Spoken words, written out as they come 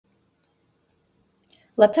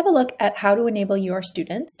Let's have a look at how to enable your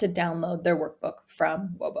students to download their workbook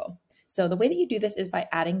from Wobo. So the way that you do this is by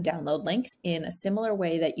adding download links in a similar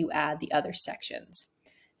way that you add the other sections.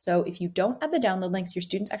 So if you don't add the download links, your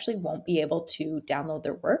students actually won't be able to download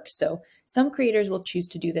their work. So some creators will choose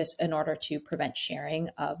to do this in order to prevent sharing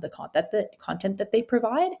of the content that they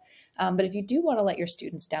provide. But if you do want to let your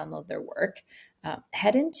students download their work,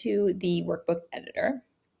 head into the workbook editor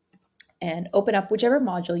and open up whichever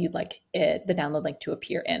module you'd like the download link to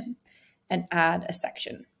appear in and add a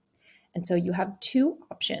section. And so you have two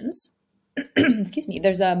options. Excuse me,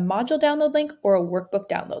 there's a module download link or a workbook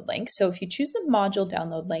download link. So if you choose the module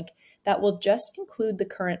download link, that will just include the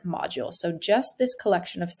current module. So just this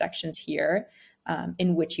collection of sections here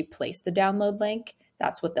in which you place the download link,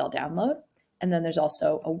 that's what they'll download. And then there's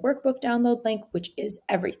also a workbook download link, which is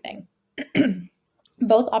everything.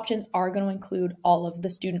 Both options are going to include all of the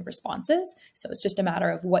student responses. So it's just a matter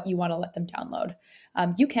of what you want to let them download.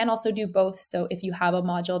 You can also do both. So if you have a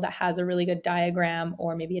module that has a really good diagram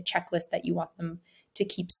or maybe a checklist that you want them to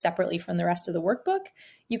keep separately from the rest of the workbook,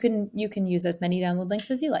 you can use as many download links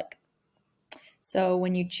as you like. So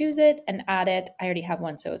when you choose it and add it, I already have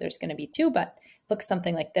one, so there's going to be two, but it looks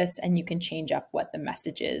something like this, and you can change up what the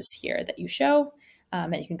message is here that you show,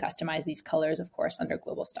 and you can customize these colors, of course, under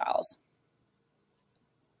global styles.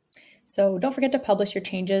 So don't forget to publish your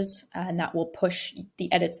changes, and that will push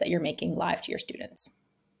the edits that you're making live to your students.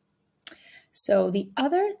 So the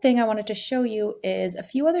other thing I wanted to show you is a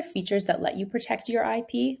few other features that let you protect your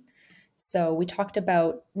IP. So we talked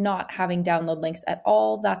about not having download links at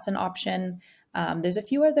all. That's an option. There's a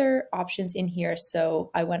few other options in here. So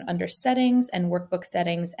I went under settings and workbook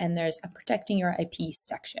settings, and there's a protecting your IP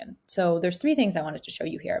section. So there's three things I wanted to show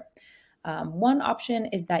you here. One option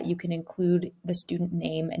is that you can include the student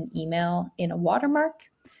name and email in a watermark.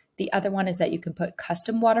 The other one is that you can put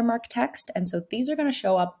custom watermark text. And so these are going to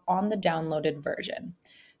show up on the downloaded version.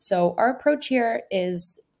 So our approach here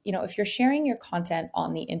is, if you're sharing your content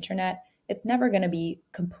on the internet, it's never going to be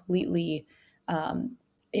completely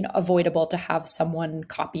avoidable to have someone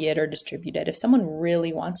copy it or distribute it. If someone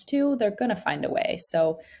really wants to, they're going to find a way.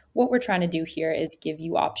 So what we're trying to do here is give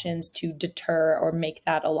you options to deter or make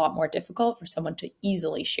that a lot more difficult for someone to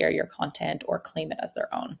easily share your content or claim it as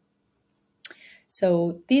their own.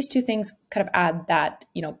 So these two things kind of add that,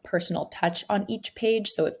 personal touch on each page.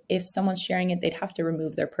 So if someone's sharing it, they'd have to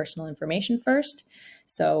remove their personal information first.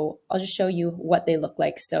 So I'll just show you what they look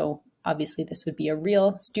like. So obviously this would be a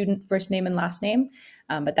real student first name and last name,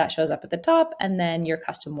 but that shows up at the top, and then your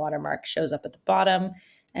custom watermark shows up at the bottom.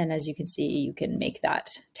 And as you can see, you can make that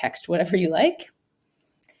text whatever you like.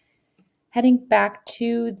 Heading back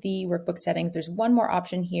to the workbook settings, there's one more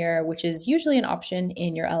option here, which is usually an option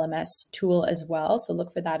in your LMS tool as well. So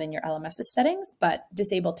look for that in your LMS's settings, but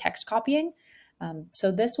disable text copying.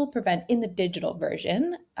 So this will prevent, in the digital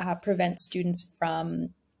version, prevent students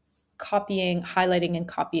from highlighting and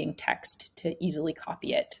copying text to easily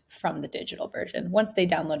copy it from the digital version. Once they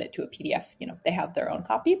download it to a PDF, they have their own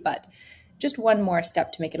copy, but just one more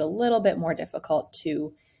step to make it a little bit more difficult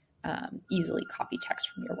to easily copy text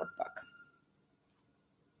from your workbook.